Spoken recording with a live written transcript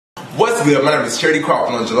What's good? My name is Charity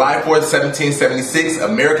Crawford. On July 4th, 1776,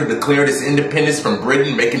 America declared its independence from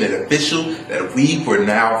Britain, making it official that we were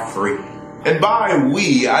now free. And by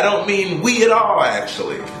we, I don't mean we at all,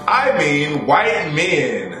 actually. I mean white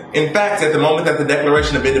men. In fact, at the moment that the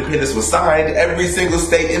Declaration of Independence was signed, every single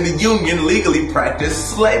state in the Union legally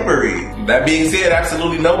practiced slavery. That being said,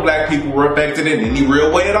 absolutely no black people were affected in any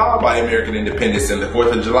real way at all by American independence, and the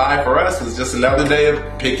 4th of July for us was just another day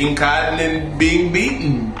of picking cotton and being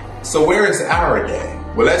beaten. So where is our day?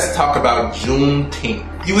 Well, let's talk about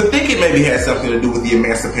Juneteenth. You would think it maybe had something to do with the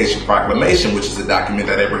Emancipation Proclamation, which is a document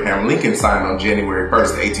that Abraham Lincoln signed on January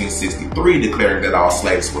 1st, 1863, declaring that all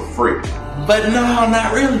slaves were free. But no,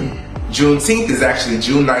 not really. Juneteenth is actually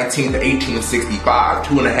June 19th, 1865,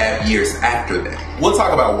 2.5 years after that. We'll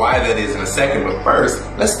talk about why that is in a second, but first,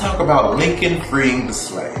 let's talk about Lincoln freeing the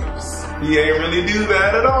slaves. He ain't really do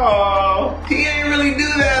that at all.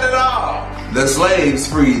 The slaves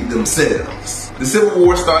freed themselves. The Civil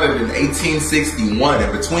War started in 1861,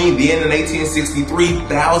 and between then and 1863,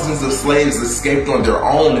 thousands of slaves escaped on their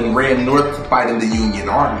own and ran north to fight in the Union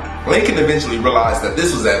Army. Lincoln eventually realized that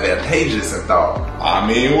this was advantageous and thought, I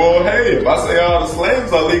mean, well, hey, if I say all the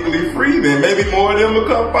slaves are legally free, then maybe more of them will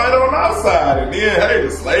come fight on our side, and then, hey,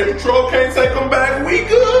 the slave patrol can't take them back, we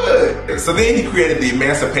good. So then he created the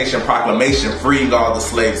Emancipation Proclamation, freeing all the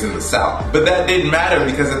slaves in the South. But that didn't matter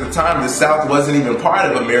because at the time, the South wasn't even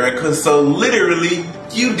part of America, so literally,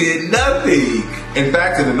 you did nothing. In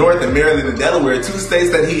fact, in the North, in Maryland and Delaware, 2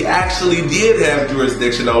 states that he actually did have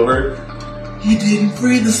jurisdiction over, he didn't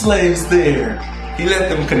free the slaves there. He let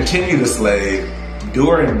them continue to slave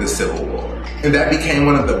during the Civil War. And that became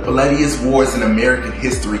one of the bloodiest wars in American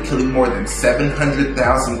history, killing more than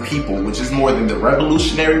 700,000 people, which is more than the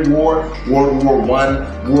Revolutionary War, World War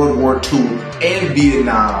I, World War II, and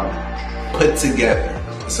Vietnam put together.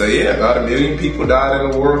 So yeah, about 1 million people died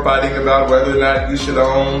in the war fighting about whether or not you should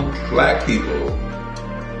own black people.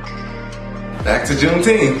 Back to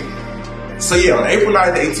Juneteenth. So yeah, on April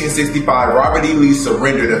 9th, 1865, Robert E. Lee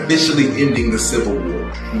surrendered, officially ending the Civil War.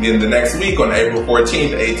 And then the next week, on April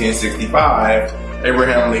 14th, 1865,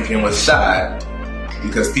 Abraham Lincoln was shot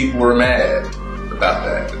because people were mad about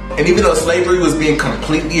that. And even though slavery was being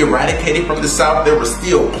completely eradicated from the South, there were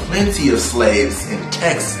still plenty of slaves in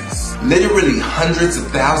Texas. Literally hundreds of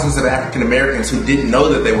thousands of African Americans who didn't know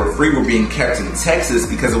that they were free were being kept in Texas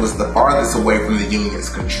because it was the farthest away from the Union's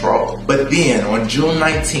control. But then, on June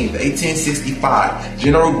 19th, 1865,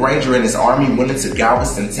 General Granger and his army went into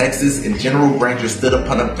Galveston, Texas, and General Granger stood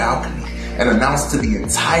upon a balcony and announced to the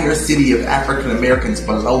entire city of African Americans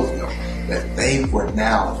below them that they were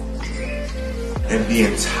now free. And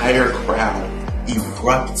the entire crowd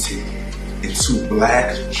erupted into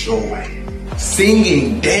black joy.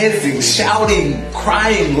 Singing, dancing, shouting,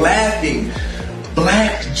 crying, laughing,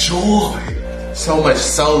 black joy. So much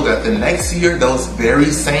so that the next year, those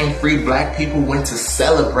very same free black people went to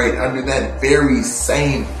celebrate under that very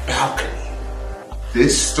same balcony.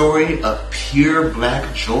 This story of pure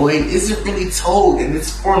black joy isn't really told, and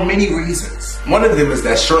it's for many reasons. One of them is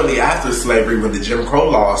that shortly after slavery, when the Jim Crow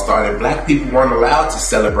laws started, black people weren't allowed to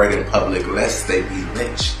celebrate in public lest they be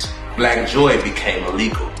lynched. Black joy became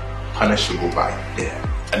illegal, punishable by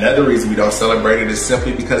death. Another reason we don't celebrate it is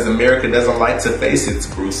simply because America doesn't like to face its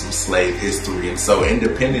gruesome slave history, and so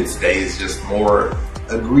Independence Day is just more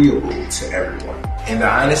agreeable to everyone. And the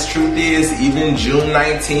honest truth is, even June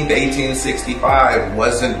 19th, 1865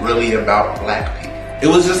 wasn't really about black people. It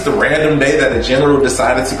was just a random day that a general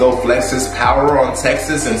decided to go flex his power on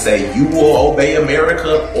Texas and say, you will obey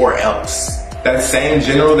America or else. That same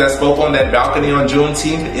general that spoke on that balcony on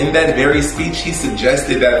Juneteenth, in that very speech, he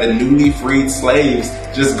suggested that the newly freed slaves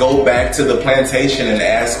just go back to the plantation and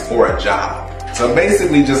ask for a job. So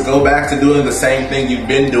basically just go back to doing the same thing you've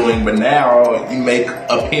been doing, but now you make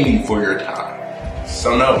a penny for your time.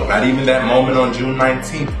 So no, not even that moment on June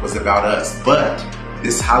 19th was about us, but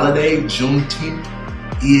this holiday, Juneteenth,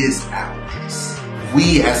 is ours.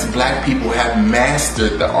 We as black people have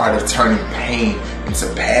mastered the art of turning pain into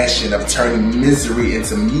passion, of turning misery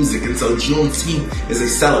into music. And so Juneteenth is a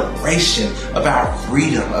celebration of our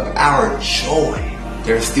freedom, of our joy.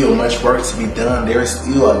 There's still much work to be done. There's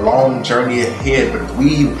still a long journey ahead, but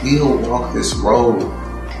we will walk this road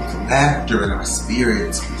with laughter in our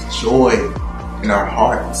spirits, with joy in our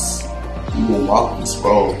hearts. We will walk this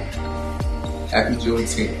road. Happy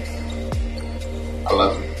Juneteenth. I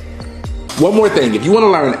love you. One more thing, if you want to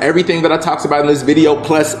learn everything that I talked about in this video,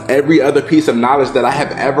 plus every other piece of knowledge that I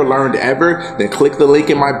have ever learned ever, then click the link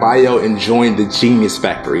in my bio and join the Genius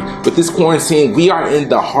Factory. With this quarantine, we are in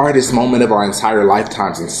the hardest moment of our entire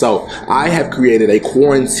lifetimes, and so I have created a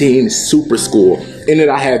quarantine super school In it,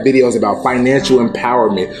 I have videos about financial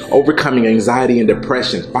empowerment, overcoming anxiety and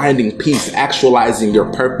depression, finding peace, actualizing your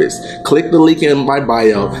purpose. Click the link in my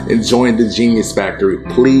bio and join the Genius Factory.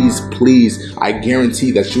 Please, please, I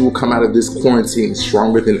guarantee that you will come out of this quarantine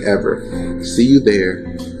stronger than ever. See you there.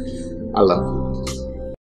 I love you.